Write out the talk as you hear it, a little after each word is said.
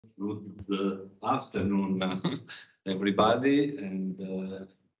Good afternoon, everybody, and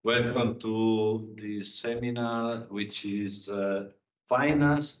welcome to the seminar, which is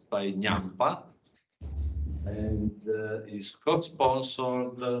financed by NYAMPA and is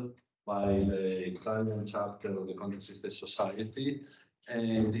co-sponsored by the Italian chapter of the Content System Society.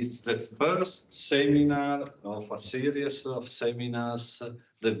 And it's the first seminar of a series of seminars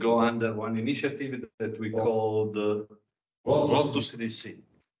that go under one initiative that we call the Road to CDC.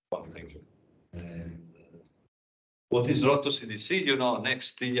 Oh, thank you. And what is Road to CDC? You know,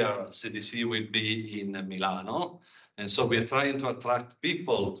 next year CDC will be in Milano. And so we are trying to attract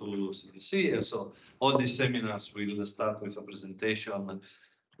people to CDC. And so all these seminars will start with a presentation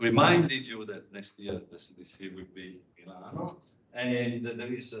reminding you that next year the CDC will be in Milano. And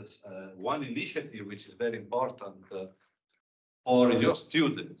there is one initiative which is very important for your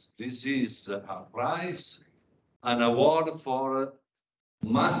students. This is a prize, an award for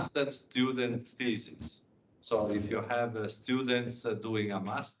master student thesis. So if you have students doing a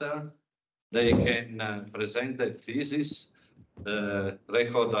master, they can present their thesis,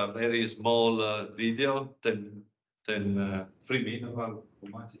 record a very small video, 3 minutes, how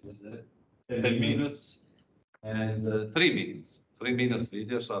much is it? 10 minutes and 3 minutes. 3 minutes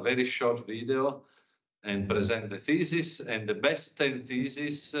video, so a very short video, and present the thesis, and the best 10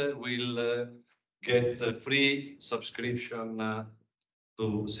 theses will get a free subscription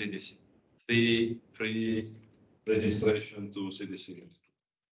to CDC, free registration to CDC.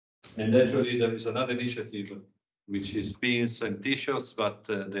 And actually there is another initiative which is pins and t-shirts, but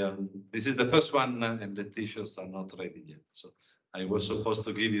this is the first one and the t-shirts are not ready yet. So I was supposed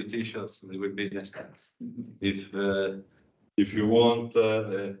to give you t-shirts, they will be next time. If you want,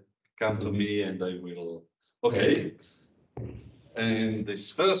 come to me and I will. Okay. And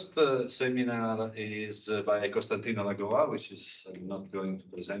this first seminar is by Constantino Lagoa, which is I'm not going to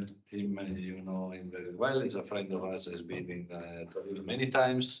present him, you know him very well. He's a friend of ours, has been in Torino many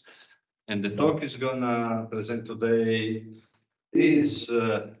times. And the talk he's gonna present today is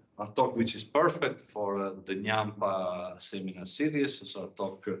a talk which is perfect for the NYAMPA seminar series. So a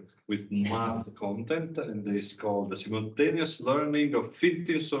talk with math content, and it's called the Simultaneous Learning of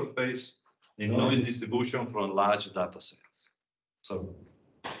Fitting Surface in Noise Distribution from Large Data Sets. So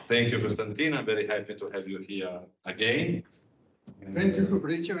thank you, Constantino. I'm very happy to have you here again. Thank you,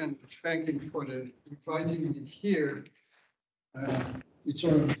 Fabrizio, and thank you for inviting me here. It's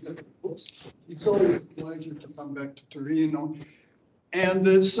always a pleasure to come back to Torino.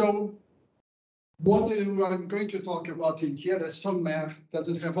 And so what I'm going to talk about in here is some math.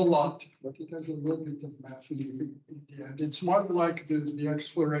 Doesn't have a lot, but it has a little bit of math in the end. It's more like the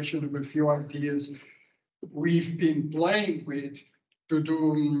exploration of a few ideas we've been playing with to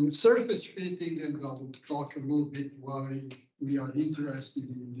do surface fitting, and I'll talk a little bit why we are interested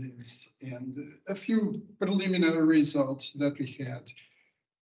in this, and a few preliminary results that we had,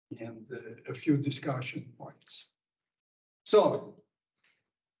 and a few discussion points. So,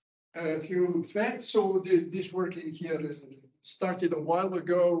 a few facts. So this work in here started a while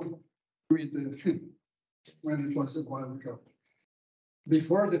ago with when it was a while ago.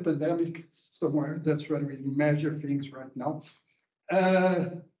 Before the pandemic, somewhere, that's where we measure things right now.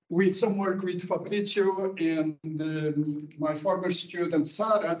 With some work with Fabrizio and my former student,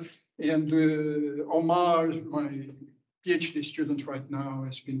 Sarah, and Omar, my PhD student right now,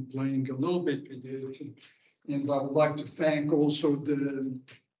 has been playing a little bit with it. And I would like to thank also the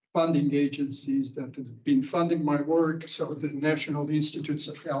funding agencies that have been funding my work, so the National Institutes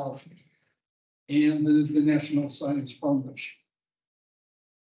of Health and the National Science Foundation.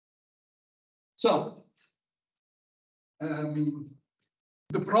 So,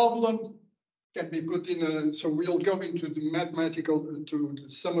 the problem can be put in so we'll go into the mathematical,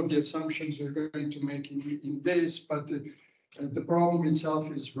 some of the assumptions we're going to make in this, but the problem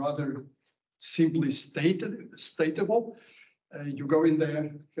itself is rather simply statable. You go in there,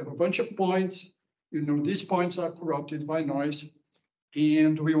 you have a bunch of points, you know these points are corrupted by noise,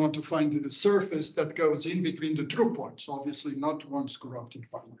 and we want to find the surface that goes in between the true points, obviously not ones corrupted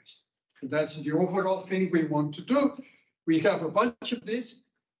by noise. So that's the overall thing we want to do. We have a bunch of this,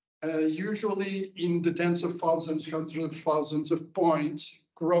 usually in the tens of thousands, hundreds of thousands of points,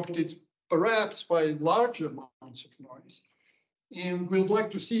 corrupted perhaps by large amounts of noise. And we'd like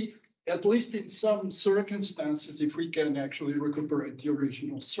to see, at least in some circumstances, if we can actually recuperate the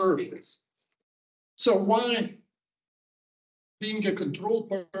original surface. So why, being a control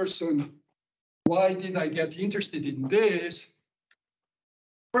person, why did I get interested in this?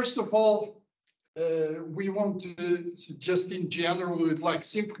 First of all, we want to just in general, like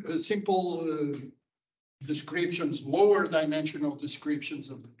simple descriptions, lower dimensional descriptions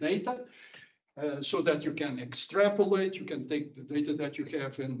of the data, so that you can extrapolate. You can take the data that you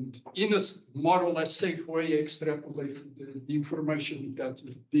have and in a more or less safe way extrapolate the information that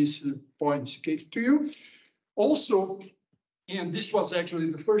these points give to you. Also, and this was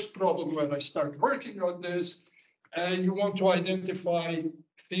actually the first problem when I started working on this, you want to identify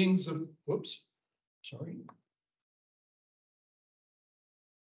things of,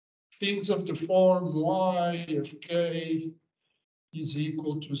 things of the form y of k is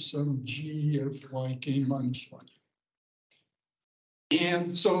equal to some g of yk minus 1.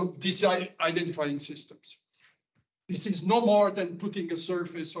 And so this is identifying systems. This is no more than putting a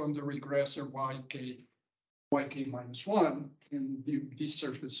surface on the regressor yk minus 1 in this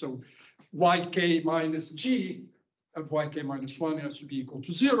surface. So yk minus g of yk minus 1 has to be equal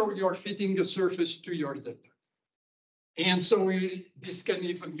to 0. You're fitting a surface to your data. And so this can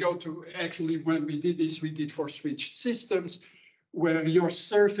even go to, actually, when we did this, we did for switched systems, where your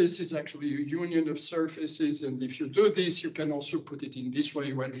surface is actually a union of surfaces. And if you do this, you can also put it in this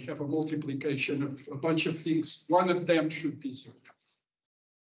way, where we have a multiplication of a bunch of things. One of them should be 0.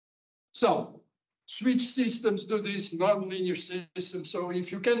 So switch systems do this, non-linear systems. So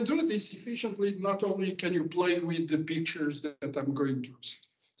if you can do this efficiently, not only can you play with the pictures that I'm going to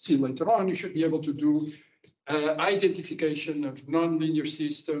see later on, you should be able to do identification of non-linear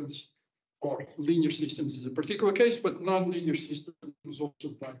systems, or linear systems is a particular case, but non-linear systems also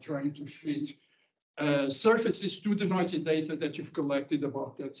by trying to fit surfaces to the noisy data that you've collected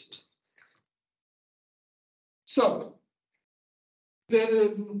about that system. So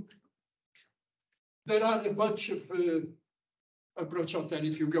there are a bunch of approaches out there.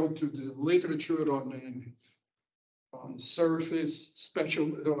 If you go to the literature on surface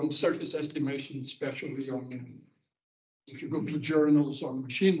estimation, especially on, if you go to journals on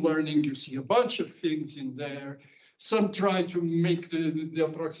machine learning, you see a bunch of things in there. Some try to make the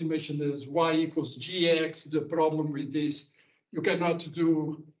approximation as y equals gx. The problem with this, you cannot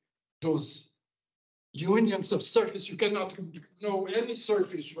do those unions of surface. You cannot know any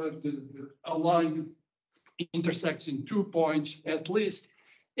surface where a line intersects in 2 points at least.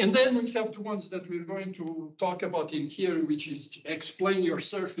 And then we have the ones that we're going to talk about in here, which is to explain your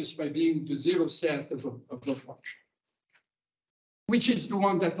surface by being the zero set of a function, which is the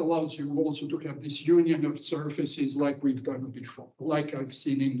one that allows you also to have this union of surfaces like we've done before, like I've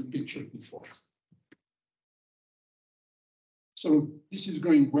seen in the picture before. So this is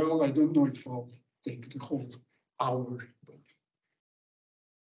going well. I don't know if I'll take the whole hour.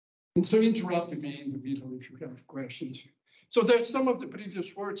 And so interrupt me in the middle if you have questions. So there's some of the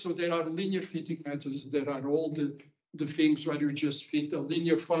previous words. So there are linear fitting methods. There are all the things where you just fit a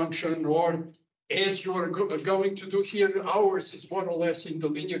linear function, or as you're going to do here, ours is more or less in the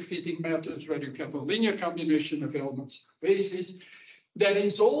linear fitting methods where you have a linear combination of elements bases. There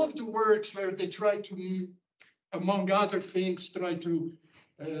is all of the works where they try to, among other things, try to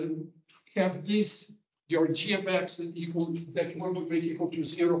have this, your g of x equal, that you want to make equal to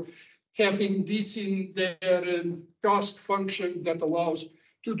 0, having this in their cost function that allows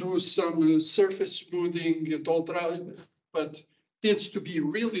to do some surface smoothing, but tends to be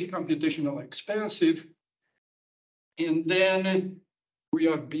really computationally expensive. And then we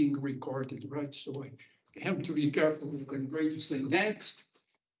are being recorded, right? So I have to be careful what I'm going to say next.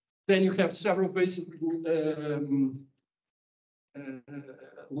 Then you have several basic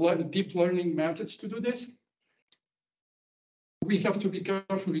deep learning methods to do this. We have to be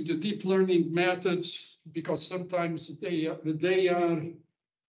careful with the deep learning methods because sometimes they are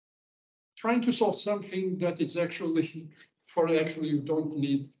trying to solve something that is actually, you don't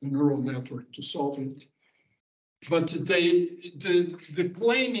need a neural network to solve it. But the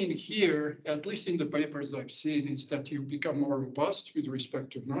claiming here, at least in the papers I've seen, is that you become more robust with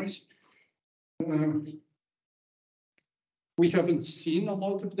respect to noise. We haven't seen a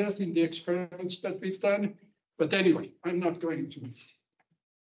lot of that in the experiments that we've done. But anyway, I'm not going to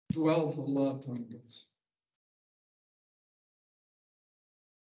dwell a lot on this.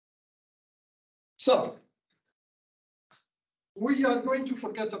 So we are going to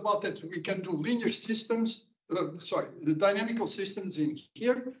forget about that. We can do linear systems, the dynamical systems in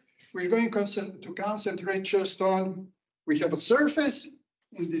here. We're going to concentrate just on, we have a surface,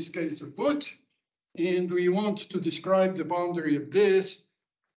 in this case a boot, and we want to describe the boundary of this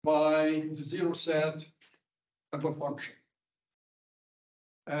by the zero set of a function.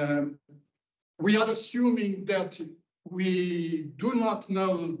 We are assuming that we do not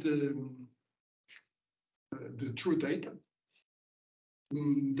know the true data.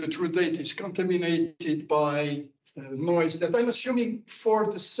 The true data is contaminated by noise that I'm assuming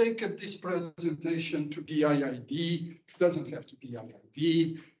for the sake of this presentation to be IID. It doesn't have to be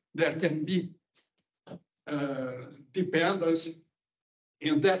IID. There can be dependence,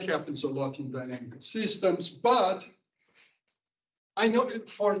 and that happens a lot in dynamic systems. But I know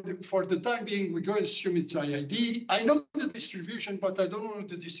for the time being, we're going to assume it's IID. I know the distribution, but I don't know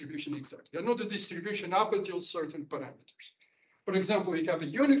the distribution exactly. I know the distribution up until certain parameters. For example, you have a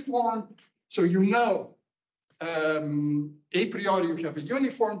uniform, so you know a priori you have a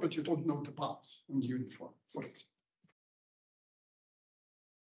uniform, but you don't know the bounds on the uniform, for example.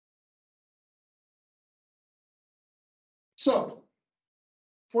 So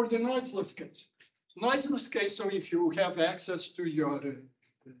for the noiseless case, so if you have access to your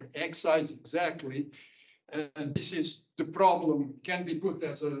X size exactly, this is the problem can be put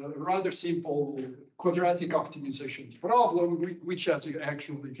as a rather simple quadratic optimization problem, which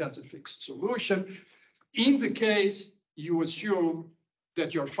actually has a fixed solution. In the case you assume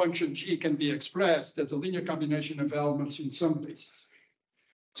that your function G can be expressed as a linear combination of elements in some basis.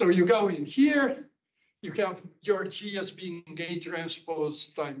 So you go in here, you have your G as being A transpose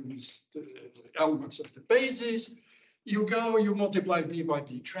times the elements of the basis. You go, you multiply B by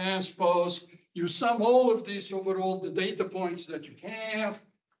B transpose. You sum all of this over all the data points that you have.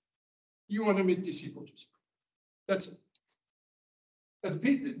 You want to make this equal to 0. That's it.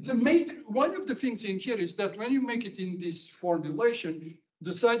 One of the things in here is that when you make it in this formulation,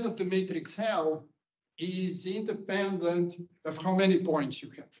 the size of the matrix L is independent of how many points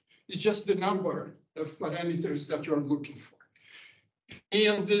you have. It's just the number of parameters that you're looking for.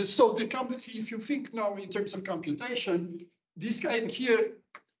 And so if you think now in terms of computation, this guy here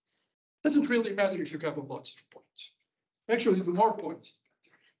doesn't really matter if you have lots of points. Actually, the more points,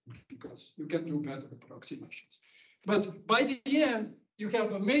 because you can do better approximations. But by the end, you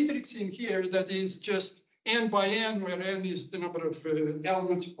have a matrix in here that is just n by n, where n is the number of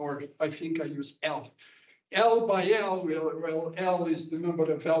elements, or I think I use L. L by L, well, L is the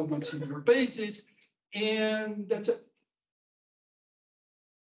number of elements in your basis, and that's it.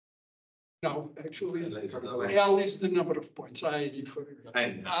 No, actually, L is the number of points.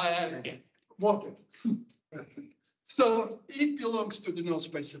 Whatever. So it belongs to the null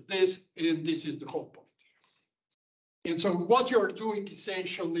space of this, and this is the whole point. And so what you're doing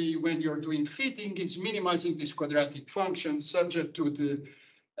essentially when you're doing fitting is minimizing this quadratic function subject to the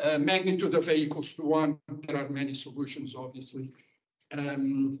magnitude of A equals to 1. There are many solutions, obviously.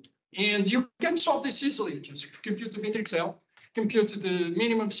 And you can solve this easily. Just compute the matrix L, compute the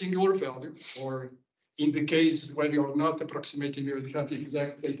minimum singular value, or in the case where you're not approximating your exact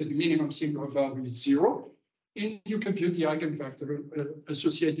data, the minimum singular value is 0. And you compute the eigenvector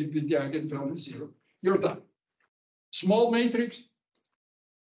associated with the eigenvalue 0. You're done. Small matrix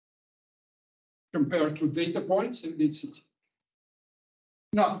compared to data points, and it's it.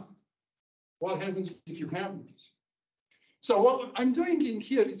 Now, what happens if you have this? So what I'm doing in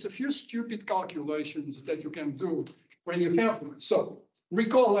here is a few stupid calculations that you can do when you have them. So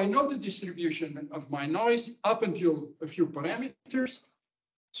recall, I know the distribution of my noise up until a few parameters.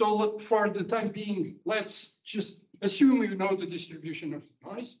 So for the time being, let's just assume you know the distribution of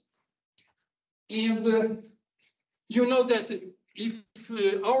the noise. And you know that if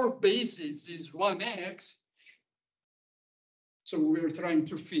our basis is 1x, so we're trying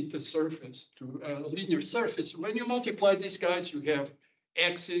to fit a surface to a linear surface. When you multiply these guys, you have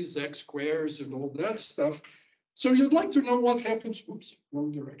x's, x squares, and all that stuff. So you'd like to know what happens, oops,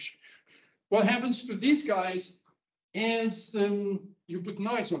 wrong direction. What happens to these guys as you put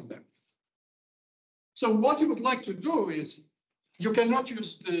noise on them. So what you would like to do is, you cannot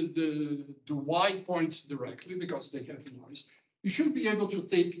use the y points directly because they have noise. You should be able to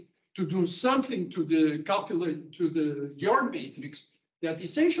do something to the your matrix that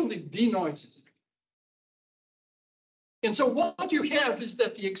essentially denoises it. And so what you have is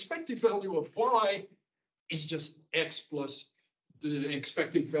that the expected value of y is just x plus the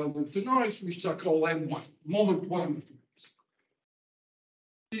expected value of the noise, which I call m1, moment 1 of the noise.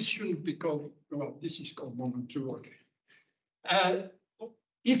 This shouldn't be called, well, this is called moment 2, okay.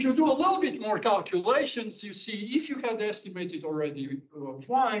 If you do a little bit more calculations, you see if you had estimated already of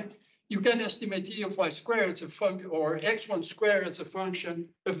y, you can estimate e of y squared as a function, or x1 squared as a function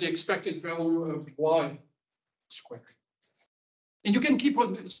of the expected value of y squared. And you can keep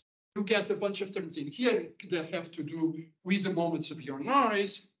on this. You get a bunch of terms in here that have to do with the moments of your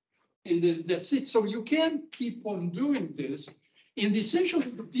noise, and that's it. So you can keep on doing this, and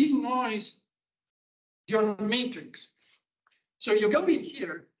essentially denoise your matrix. So you go in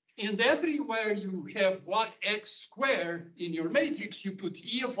here, and everywhere you have yx squared in your matrix, you put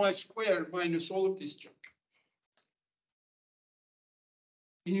e of y squared minus all of this junk.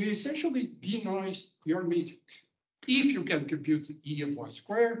 and you essentially denoise your matrix. If you can compute E of y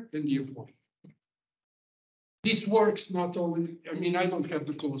squared and E of y. This works not only, I mean, I don't have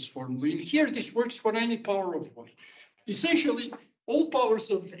the closed formula in here. This works for any power of y. Essentially, all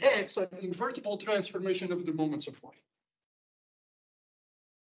powers of x are an invertible transformation of the moments of y.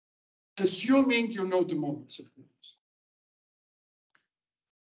 Assuming you know the moments of x.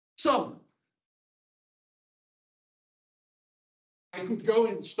 So, I could go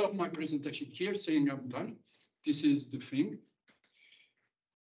and stop my presentation here saying I'm done. This is the thing.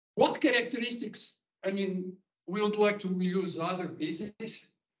 What characteristics, I mean, we would like to use other bases.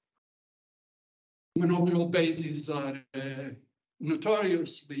 Monomial bases are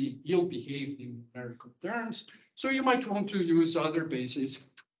notoriously ill-behaved in numerical terms, so you might want to use other bases.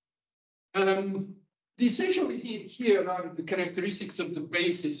 Essentially here are the characteristics of the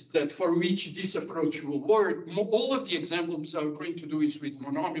bases that for which this approach will work. All of the examples I'm going to do is with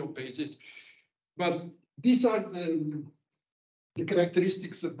monomial bases, but these are the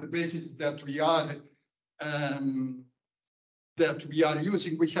characteristics of the bases that we are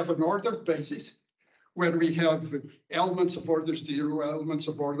using. We have an ordered basis where we have elements of order 0, elements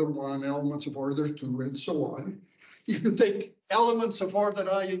of order 1, elements of order 2, and so on. If you take elements of order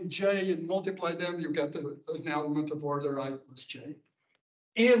I and j and multiply them, you get an element of order I plus j.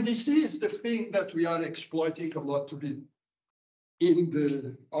 And this is the thing that we are exploiting a lot to be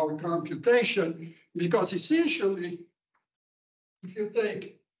in our computation, because essentially, if you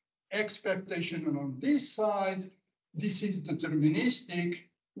take expectation on this side, this is deterministic,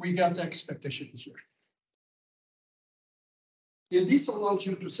 we got expectation here. And this allows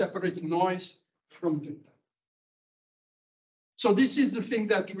you to separate noise from data. So this is the thing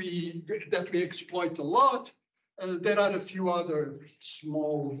that we exploit a lot. There are a few other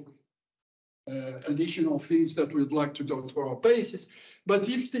small additional things that we'd like to do to our basis. But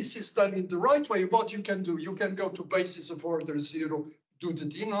if this is done in the right way, what you can do, you can go to basis of order 0, do the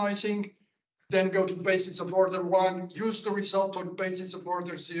denoising, then go to basis of order 1, use the result on basis of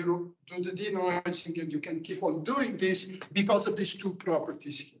order 0, do the denoising, and you can keep on doing this because of these two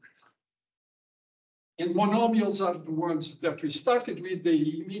properties here. And monomials are the ones that we started with. They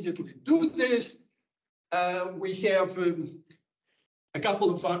immediately do this. We have a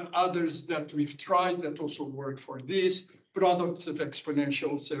couple of others that we've tried that also work for this. Products of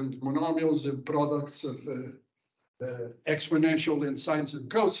exponentials and monomials, and products of exponential and sines and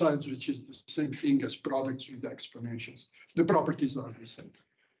cosines, which is the same thing as products with exponentials. The properties are the same.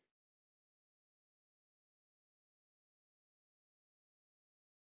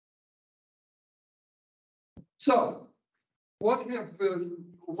 So, what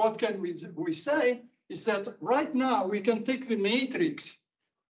can we say is that right now we can take the matrix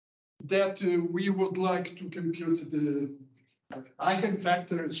that we would like to compute the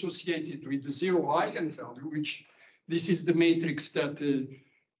eigenvector associated with the 0 eigenvalue, which this is the matrix that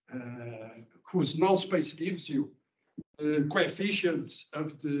whose null space gives you the coefficients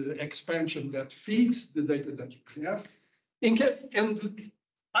of the expansion that feeds the data that you have. And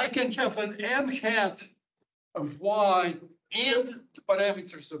I can have an m hat of y and the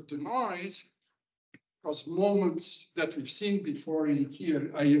parameters of the noise, because moments that we've seen before in here,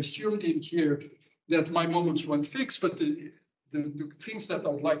 I assumed in here that my moments weren't fixed, but the things that I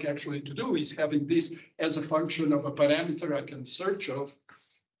would like actually to do is having this as a function of a parameter I can search of.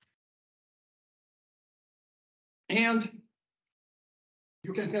 And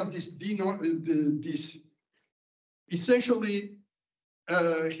you can have this, this essentially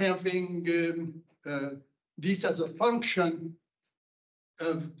having this as a function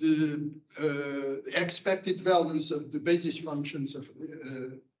of the expected values of the basis functions of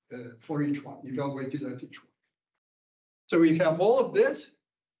for each one, evaluated at each one. So we have all of this,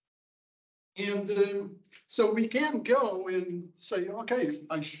 and so we can go and say, okay,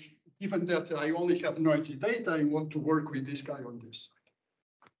 given that I only have noisy data, I want to work with this guy on this side.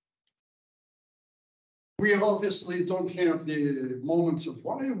 We obviously don't have the moments of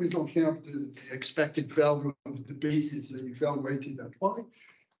y. We don't have the expected value of the basis evaluated at y.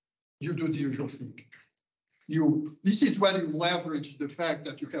 You do the usual thing. This is where you leverage the fact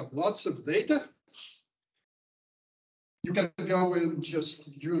that you have lots of data. You can go and just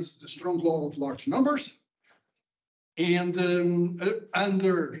use the strong law of large numbers. And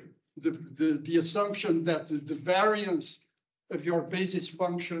under the assumption that the variance of your basis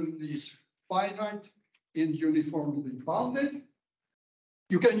function is finite and uniformly bounded,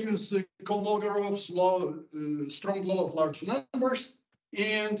 you can use the Kolmogorov's law, strong law of large numbers,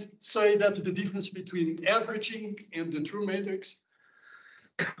 and say that the difference between averaging and the true matrix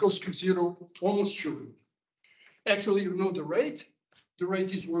goes to 0 almost surely. Actually, you know the rate. the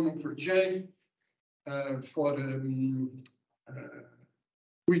rate is 1/j for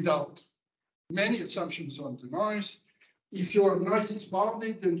without many assumptions on the noise. If your noise is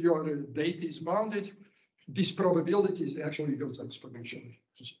bounded and your data is bounded, this probability actually goes exponentially.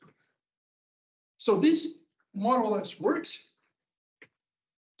 So this more or less works.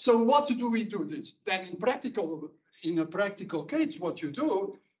 So what do we do this? Then in a practical case, what you do,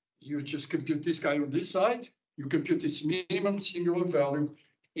 you just compute this guy on this side, you compute its minimum singular value,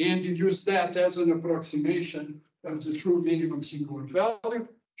 and you use that as an approximation of the true minimum singular value.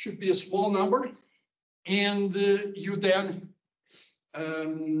 Should be a small number, and you then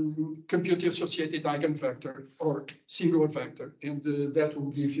compute the associated eigenvector or singular vector, and that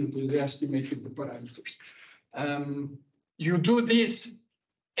will give you the estimate of the parameters. You do this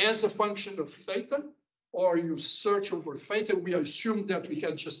as a function of theta, or you search over theta. We assume that we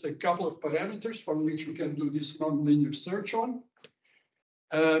had just a couple of parameters from which we can do this nonlinear search on.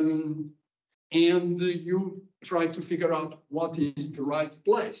 And you try to figure out what is the right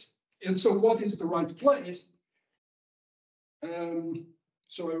place. And so what is the right place?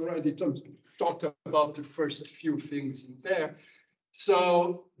 So I already talked about the first few things there.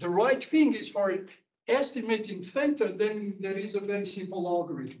 So the right thing is for estimating theta, then there is a very simple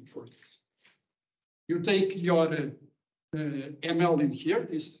algorithm for this. You take your ML in here,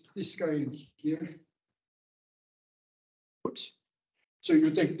 this guy in here. Oops. So you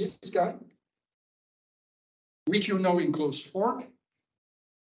take this guy, which you know in closed form.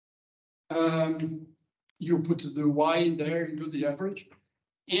 You put the y in there, you do the average.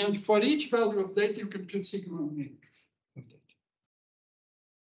 And for each value of data, you compute sigma mean of data.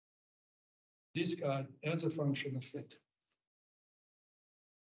 This guy as a function of theta.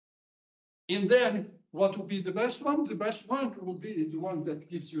 And then what will be the best one? The best one will be the one that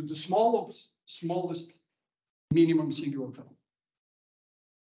gives you the smallest minimum singular value.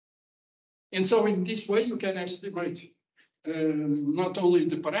 And so in this way, you can estimate not only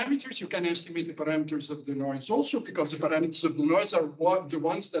the parameters, you can estimate the parameters of the noise also, because the parameters of the noise are the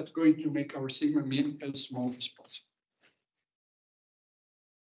ones that are going to make our sigma mean as small as possible.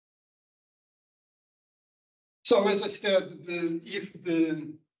 So as I said, if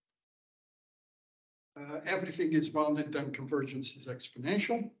everything is bounded, then convergence is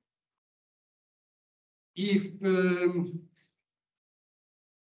exponential.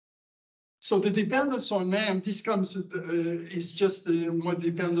 So the dependence on M, this comes is just more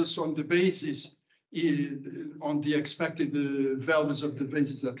dependence on the basis on the expected values of the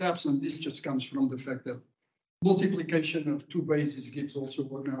basis at epsilon. This just comes from the fact that multiplication of two bases gives also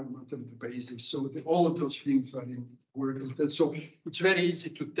one element of the basis. So all of those things are in work. So it's very easy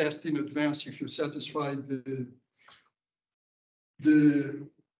to test in advance if you satisfy the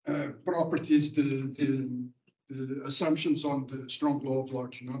properties, the assumptions on the strong law of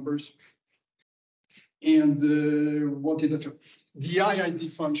large numbers. And what did I do? The IID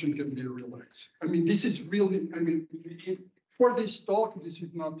function can be relaxed. I mean, this is really, I mean, for this talk, this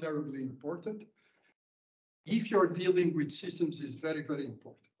is not terribly important. If you're dealing with systems, it's very, very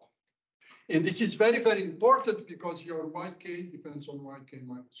important. And this is very, very important because your yk depends on yk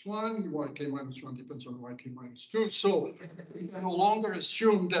minus 1, yk minus 1 depends on yk minus 2. So we can no longer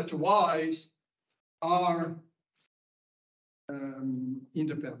assume that y's are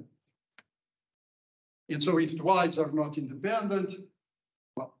independent. And so if the y's are not independent,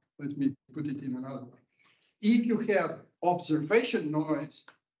 well, let me put it in another way. If you have observation noise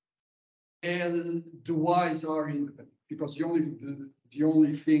and the y's are independent, because the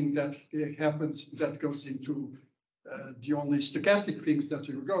only thing that happens that goes into the only stochastic things that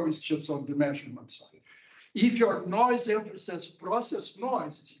you go is just on the measurement side. If your noise enters as process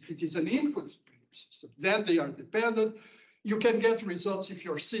noise, if it is an input system, then they are dependent. You can get results if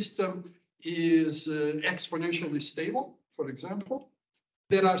your system is exponentially stable, for example.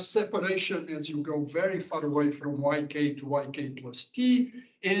 There are separation as you go very far away from yk to yk plus t,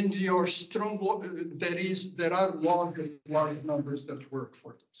 and your strong there are large numbers that work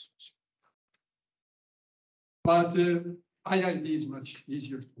for those. But IID is much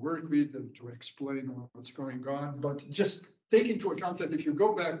easier to work with and to explain what's going on. But just take into account that if you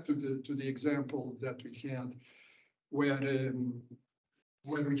go back to the example that we had,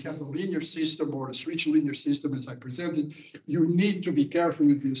 where we have a linear system or a switch linear system, as I presented, you need to be careful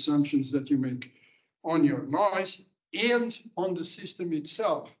with the assumptions that you make on your noise and on the system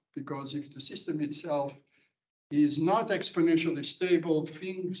itself, because if the system itself is not exponentially stable,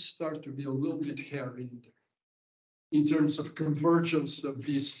 things start to be a little bit hairy in terms of convergence of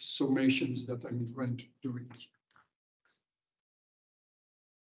these summations that I'm going to do here.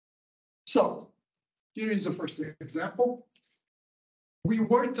 So here is the first example. We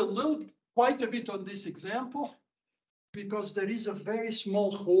worked quite a bit on this example because there is a very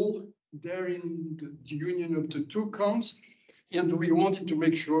small hole there in the union of the two cones, and we wanted to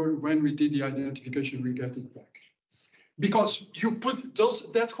make sure when we did the identification, we get it back. Because you put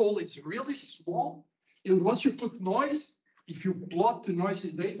that hole is really small, and once you put noise, if you plot the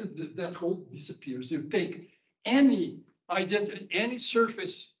noisy data, that hole disappears. You take any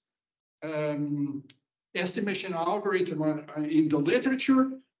surface estimation algorithm in the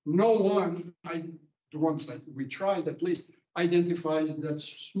literature, no one, the ones that we tried at least, identifies that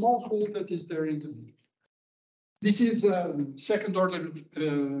small hole that is there in the middle. This is second order.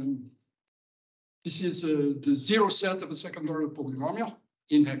 This is the zero set of a second order polynomial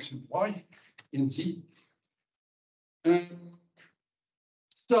in X and Y in Z.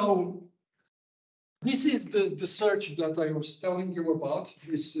 So this is the search that I was telling you about.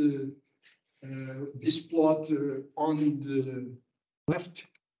 This plot on the left.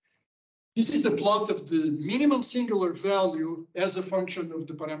 This is the plot of the minimum singular value as a function of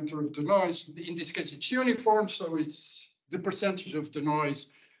the parameter of the noise. In this case, it's uniform, so it's the percentage of the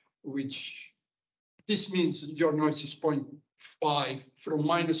noise, which this means your noise is 0.5 from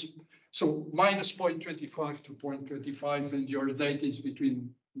minus 0.25 to 0.25, and your data is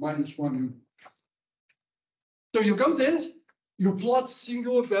between -1 and. So you go there, you plot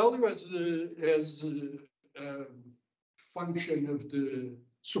singular value as a function of the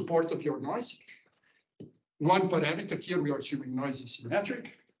support of your noise. One parameter here, we are assuming noise is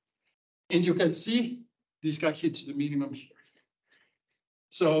symmetric. And you can see this guy hits the minimum here.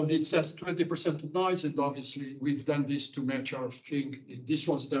 So it says 20% of noise, and obviously we've done this to match our thing. This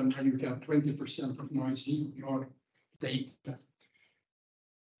was done when you have 20% of noise in your data.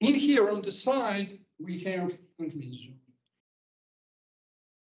 In here on the side, we have, let me zoom.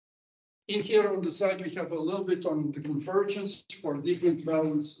 In here on the side, we have a little bit on the convergence for different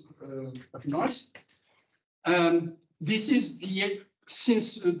values of noise. This is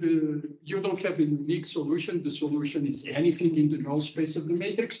since you don't have a unique solution, the solution is anything in the null space of the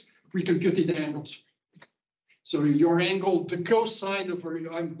matrix, we computed angles. So your angle, the cosine of,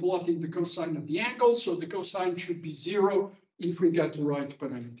 I'm plotting the cosine of the angle, so the cosine should be 0 if we get the right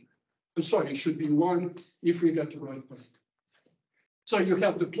parameter. Sorry, it should be 1 if we get the right parameter. So you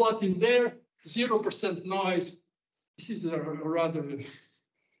have the plot in there, 0% noise. This is a rather,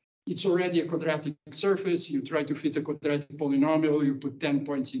 it's already a quadratic surface. You try to fit a quadratic polynomial, you put 10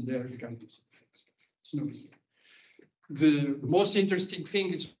 points in there, you can do something. It's no big deal. The most interesting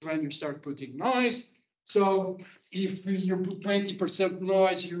thing is when you start putting noise. So if you put 20%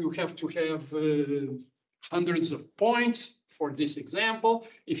 noise, you have to have hundreds of points. For this example,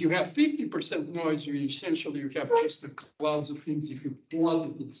 if you have 50% noise, you have just the clouds of things. If you plot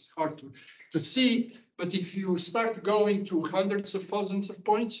it, it's hard to see. But if you start going to hundreds of thousands of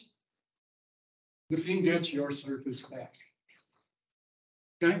points, the thing gets your surface back.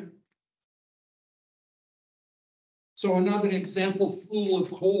 Okay? So another example full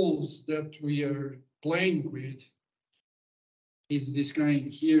of holes that we are playing with is this guy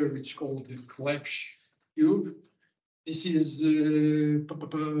here, which is called the Clebsch cube. This is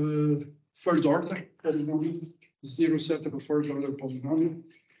third order polynomial, zero set of a third order polynomial.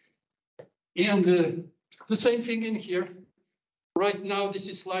 And the same thing in here. Right now, this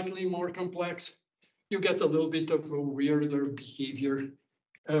is slightly more complex. You get a little bit of a weirder behavior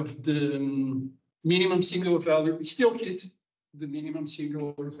of the minimum singular value. We still hit the minimum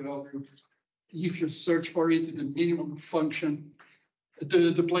singular value. If you search for it, the minimum function,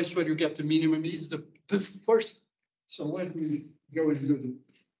 the place where you get the minimum is the first. So let me go and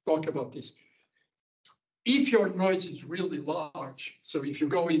talk about this. If your noise is really large, so if you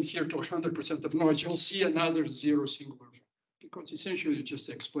go in here to 100% of noise, you'll see another 0 singular value, because essentially you're just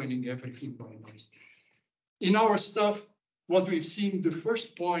explaining everything by noise. In our stuff, what we've seen, the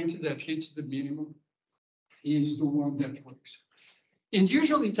first point that hits the minimum is the one that works. And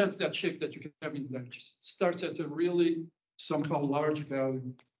usually it has that shape that you can have in there. It starts at a really somehow large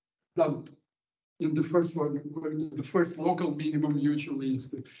value. In the first one, the first local minimum usually is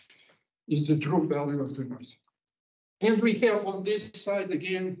the true value of the noise. And we have on this side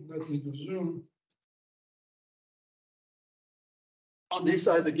again, let me do zoom. On this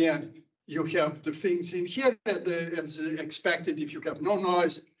side again, you have the things in here that as expected, if you have no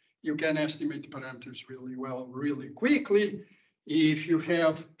noise, you can estimate the parameters really well, really quickly. If you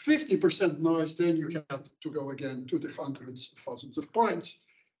have 50% noise, then you have to go again to the hundreds of thousands of points,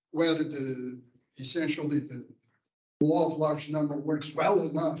 where essentially the law of large number works well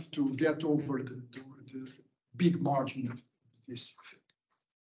enough to get over the big margin of this thing.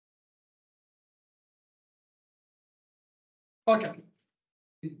 Okay,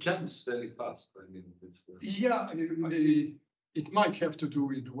 It jumps very fast. I mean, it's, Yeah, it might have to do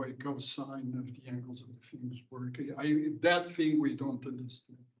with the way cosine of the angles of the things work. That thing we don't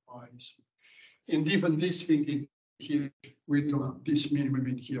understand why. And even this thing in here, this minimum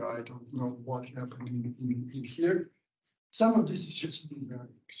in here, I don't know what happened in here. Some of this is just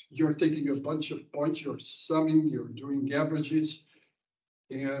numerics. You're taking a bunch of points, you're summing, you're doing averages,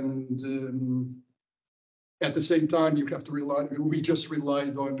 and at the same time, you have to rely, we just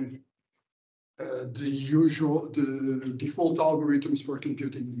relied on the default algorithms for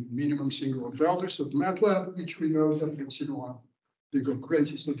computing minimum single values of MATLAB, which we know that they go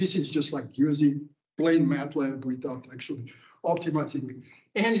crazy. So this is just like using plain MATLAB without actually optimizing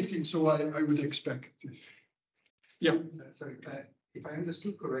anything. So I would expect. Yeah. Sorry, if I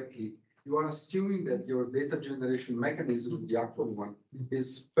understood correctly, you are assuming that your data generation mechanism, the actual one,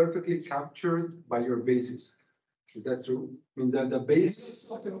 is perfectly captured by your basis. Is that true? I mean, the basis. Let's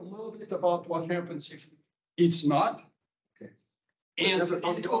talk a little bit about what happens if it's not. Okay. And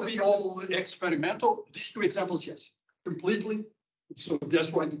it will be all experimental. These two examples, yes, completely. So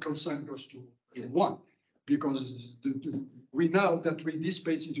that's why the cosine goes to 1, because we know that with this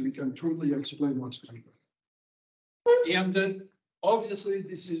basis, we can truly explain what's going on. And obviously,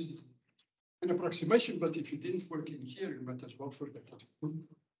 this is an approximation, but if it didn't work in here, you might as well forget it.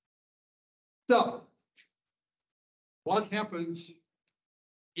 So, what happens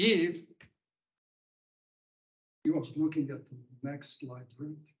if he was looking at the next slide, right?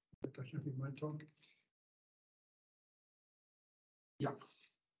 That I have in my talk. Yeah.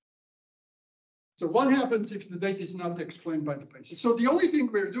 So what happens if the data is not explained by the basis? So the only thing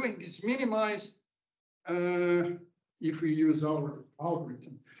we're doing is minimize, if we use our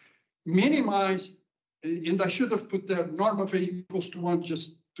algorithm, minimize, and I should have put the norm of A equals to 1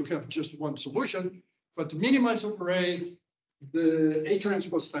 just to have just one solution, but minimize over A, the A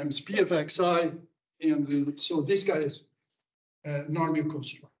transpose times P of xi, and so this guy is norm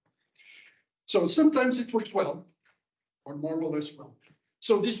equals 1. So sometimes it works well, or more or less well.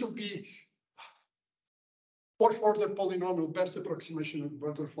 So this would be fourth order polynomial, best approximation of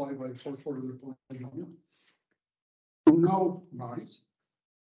butterfly by fourth order polynomial. No noise.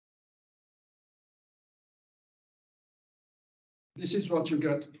 This is what you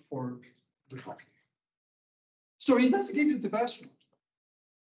get for the fact. So it does give you the best one.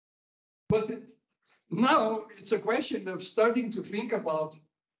 But now it's a question of starting to think about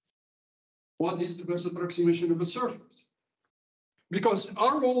what is the best approximation of a surface. Because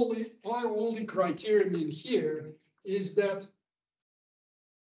our only criterion in here is that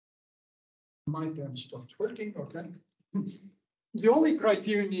my pen stopped working, okay. The only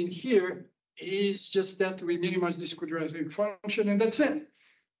criterion in here is just that we minimize this quadratic function, and that's it.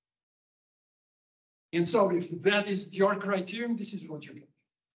 And so if that is your criterion, this is what you get.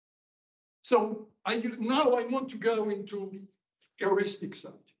 So now I want to go into heuristic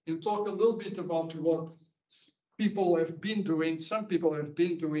side and talk a little bit about what people have been doing, some people have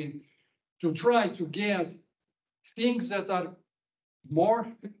been doing to try to get things that are more,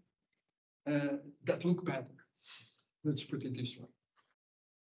 that look better. Let's put it this way.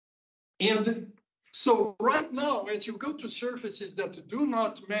 And so right now, as you go to surfaces that do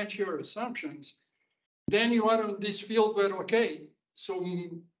not match your assumptions, then you are on this field where, okay, so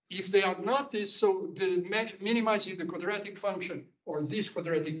if they are not this, so the minimizing the quadratic function or this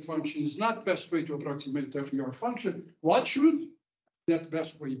quadratic function is not best way to approximate your function, what should that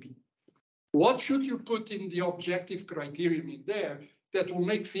best way be? What should you put in the objective criterion in there that will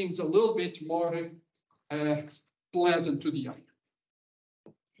make things a little bit more pleasant to the eye?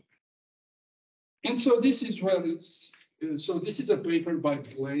 And so this is where it's, so this is a paper by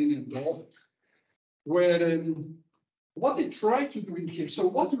Blaine and all, where what they try to do in here, so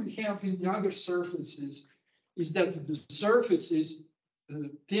what we have in the other surfaces is that the surfaces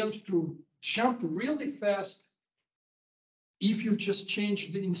tend to jump really fast if you just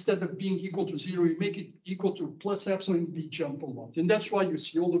change the, instead of being equal to 0, you make it equal to plus epsilon, they jump a lot. And that's why you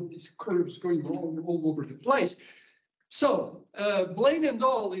see all of these curves going all over the place. So Blaine and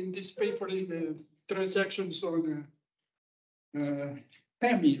all in this paper in the transactions on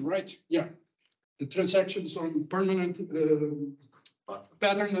PAMI, right? Yeah. The transactions on permanent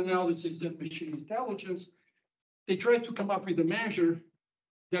pattern analysis and machine intelligence, they try to come up with a measure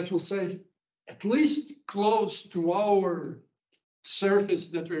that will say, at least close to our surface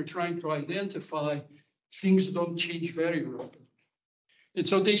that we're trying to identify, things don't change very rapidly. And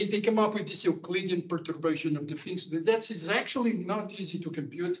so they come up with this Euclidean perturbation of the things. That is actually not easy to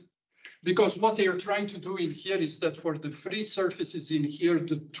compute, because what they are trying to do in here is that for the free surfaces in here,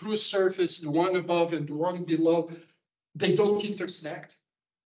 the true surface, the one above and the one below, they don't intersect.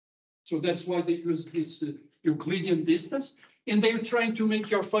 So that's why they use this Euclidean distance. And they're trying to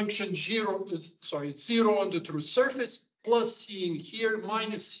make your function zero on the true surface, plus C in here,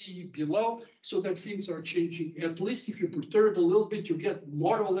 minus C below, so that things are changing. At least if you perturb a little bit, you get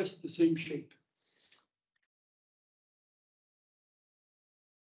more or less the same shape.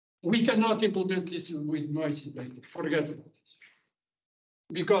 We cannot implement this with noisy data. Forget about this.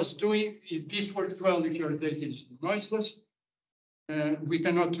 Because doing this works well if your data is noiseless. We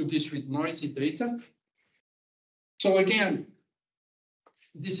cannot do this with noisy data. So again,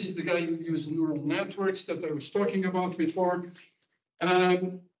 this is the guy who used neural networks that I was talking about before.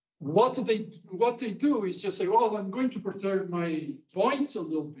 What they do is just say, well, I'm going to perturb my points a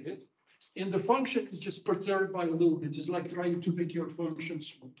little bit, and the function is just perturbed by a little bit. It's like trying to make your function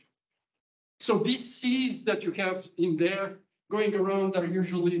smooth. So these C's that you have in there going around are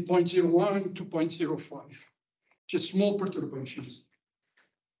usually 0.01 to 0.05, just small perturbations.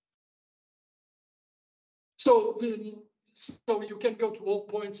 So you can go to all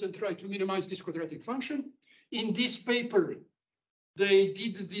points and try to minimize this quadratic function. In this paper, they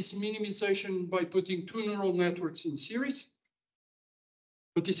did this minimization by putting two neural networks in series.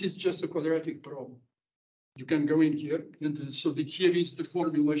 But this is just a quadratic problem. You can go in here, and so here is the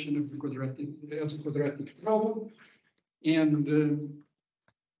formulation of the quadratic as a quadratic problem. And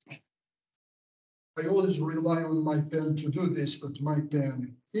I always rely on my pen to do this, but my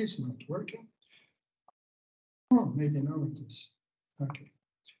pen is not working. Oh, maybe now it is. Okay.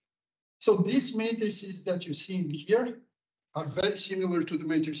 So these matrices that you see in here are very similar to the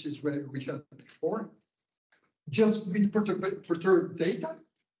matrices where we had before, just with perturbed data.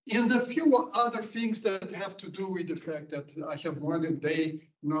 And a few other things that have to do with the fact that I have one a day,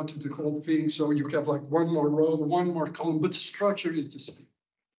 not the whole thing. So you have like one more row, one more column, but the structure is the same.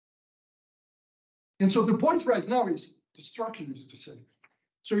 And so the point right now is the structure is the same.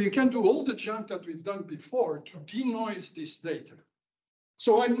 So you can do all the junk that we've done before to denoise this data.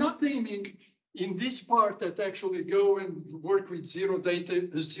 So I'm not aiming in this part that actually go and work with zero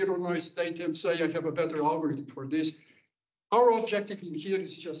noise data and say I have a better algorithm for this. Our objective in here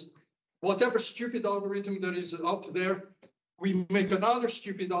is just whatever stupid algorithm that is out there, we make another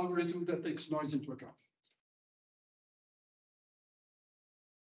stupid algorithm that takes noise into account.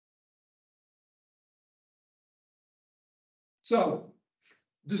 So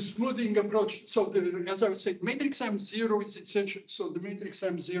the smoothing approach, so as I was saying, matrix M0 is essential. So the matrix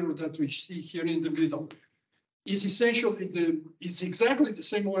M0 that we see here in the middle is essentially is exactly the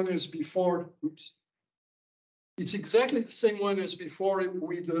same one as before. Oops. It's exactly the same one as before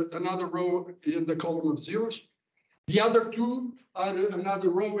with another row in the column of zeros. The other two are another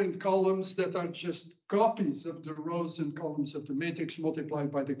row and columns that are just copies of the rows and columns of the matrix multiplied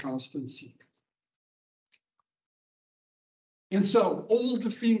by the constant C. And so all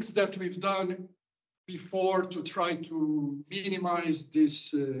the things that we've done before to try to minimize this,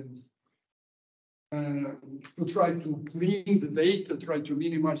 to try to clean the data, try to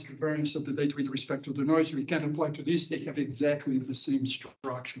minimize the variance of the data with respect to the noise, we can apply to this. They have exactly the same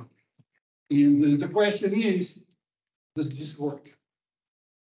structure. And the question is, does this work?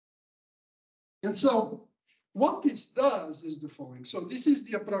 And so what this does is the following. So this is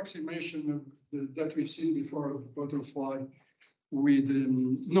the approximation of that we've seen before of the butterfly with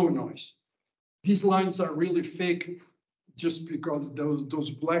no noise. These lines are really fake just because those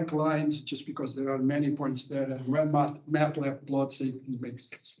black lines, just because there are many points there, and when MATLAB plots it, it makes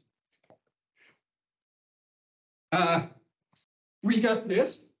sense. We got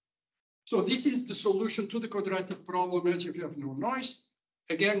this. So this is the solution to the quadratic problem as if you have no noise.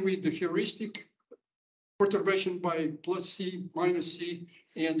 Again, with the heuristic perturbation by plus C, minus C,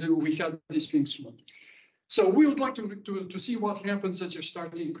 and we had this thing smooth. So we would like to see what happens as you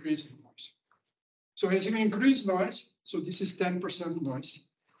start increasing noise. So as you increase noise, so this is 10% noise,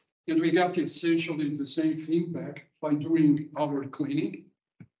 and we got essentially the same thing back by doing our cleaning.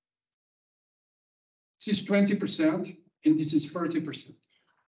 This is 20%, and this is 30%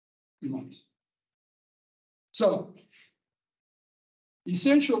 noise. So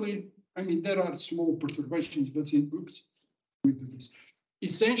essentially, I mean, there are small perturbations, but oops, we do this.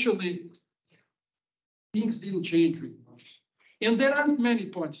 Essentially, things didn't change with noise. And there aren't many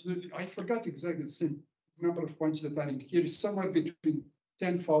points. I forgot exactly the same number of points that are in here. It's somewhere between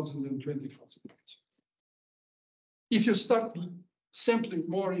 10,000 and 20,000 points. If you start sampling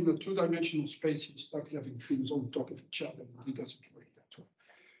more in a two-dimensional space, you start having things on top of each other. It doesn't work that way.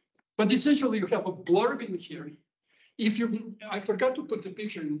 But essentially, you have a blurb in here. I forgot to put the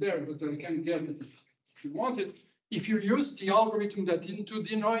picture in there, but I can get it if you want it. If you use the algorithm that didn't do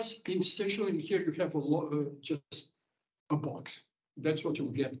denoise, essentially in here you have just a box. That's what you'll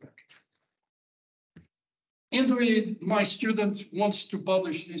get back. And my student wants to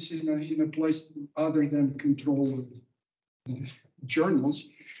publish this in a place other than controlled journals.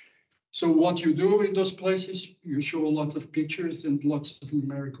 So what you do in those places, you show a lot of pictures and lots of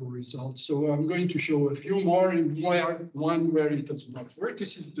numerical results. So I'm going to show a few more, and one where it does not work.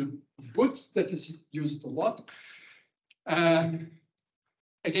 This is the boot that is used a lot.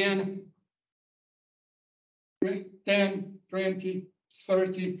 Again, 10, 20,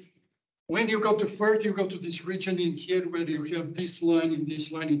 30. When you go to 30, you go to this region in here where you have this line and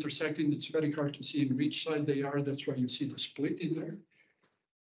this line intersecting. It's very hard to see in which side they are. That's why you see the split in there.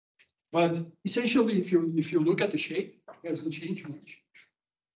 But essentially, if you look at the shape, it hasn't changed much.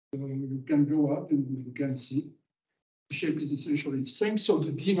 So you can go up and you can see the shape is essentially the same. So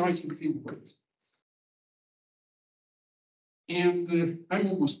the denoising thing works. And I'm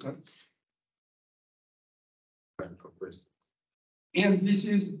almost done. And this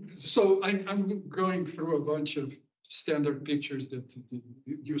is, so I'm going through a bunch of standard pictures that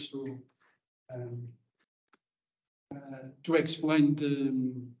used to explain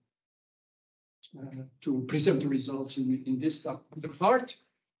to present the results in this stuff. The heart,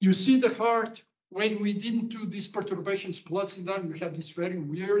 you see the heart, when we didn't do these perturbations plus and down, we have this very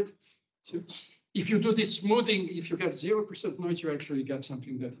weird, so if you do this smoothing, if you have 0% noise, you actually get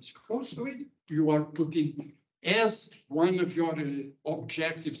something that is close to it. You are putting as one of your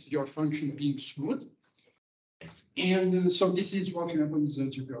objectives, your function being smooth. And so this is what happens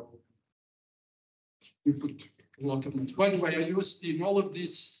as you go. You put a lot of noise. By the way, I used in all of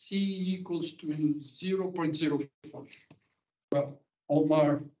this C equals to 0.05. Well,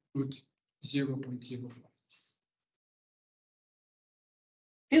 Omar put 0.05.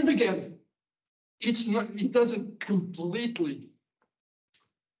 And again, it's not, it doesn't completely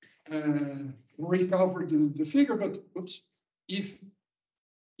recover the figure, but oops, if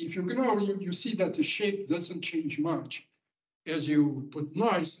you know, you see that the shape doesn't change much as you put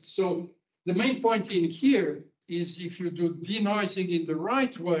noise. So the main point in here is if you do denoising in the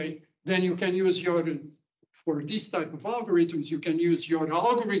right way, then you can use your, for this type of algorithms, you can use your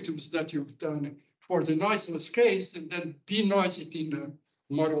algorithms that you've done for the noiseless case and then denoise it in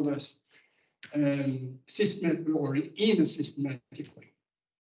a more or less systematic or in a systematic way.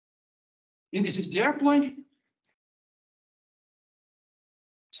 And this is the airplane.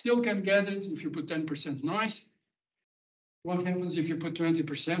 Still can get it if you put 10% noise. What happens if you put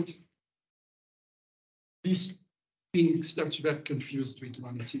 20%? This thing starts to get confused with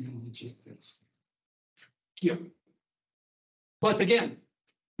one it's even legit. Here. But again,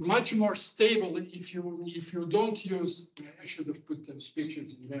 much more stable if you don't use, I should have put those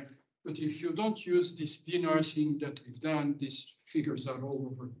pictures in there, but if you don't use this denoising that we've done, these figures are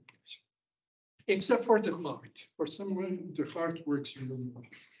all over the place. Except for the heart. For some reason, the heart works really well.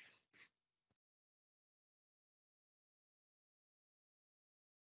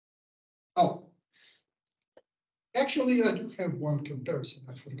 Oh, actually, I do have one comparison,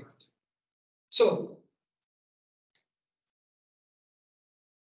 I forgot. So,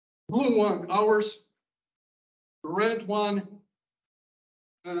 blue one, ours, red one,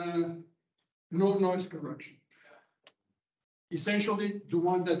 no noise correction. Essentially, the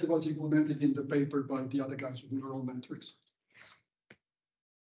one that was implemented in the paper by the other guys with neural networks.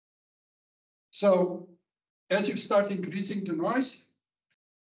 So, as you start increasing the noise,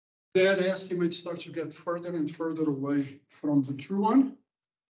 that estimate starts to get further and further away from the true one.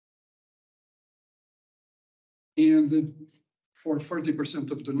 And for 30%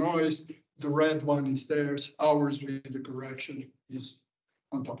 of the noise, the red one is theirs, ours with the correction is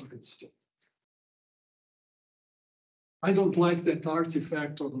on top of it still. I don't like that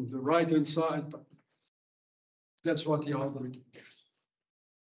artifact on the right-hand side, but that's what the algorithm does.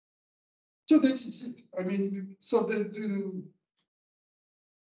 So this is it. I mean, so the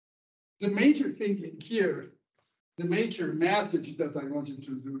major thing in here, the major message that I wanted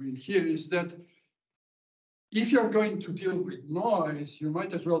to do in here is that if you're going to deal with noise, you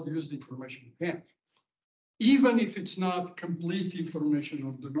might as well use the information you have, even if it's not complete information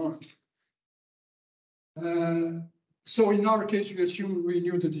of the noise. So in our case, we assume we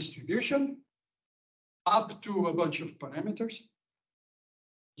knew the distribution up to a bunch of parameters.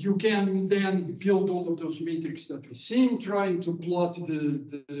 You can then build all of those metrics that we've seen, trying to plot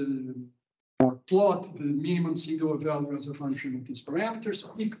the minimum singular value as a function of these parameters.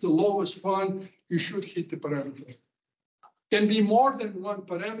 Pick the lowest one, you should hit the parameter. Can be more than one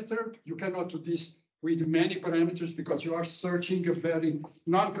parameter. You cannot do this with many parameters because you are searching a very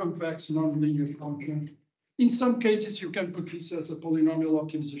non-convex, non-linear function. In some cases, you can put this as a polynomial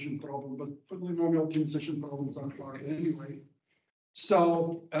optimization problem, but polynomial optimization problems are hard anyway.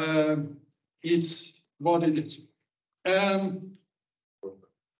 So it's what it is.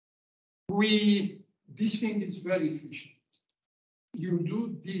 This thing is very efficient. You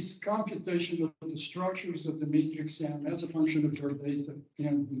do this computation of the structures of the matrix M as a function of your data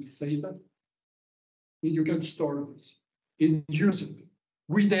and with theta, and you can store this and use it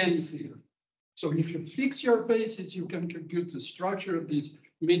with any theorem. So if you fix your basis, you can compute the structure of these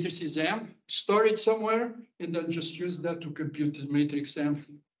matrices M, store it somewhere, and then just use that to compute the matrix M.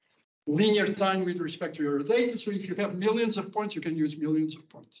 Linear time with respect to your data. So if you have millions of points, you can use millions of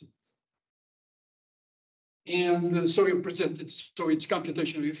points. And so you present it, so it's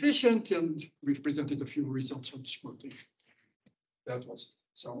computationally efficient, and we've presented a few results on smoothing. That was it.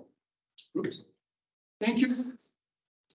 So, oops. Thank you.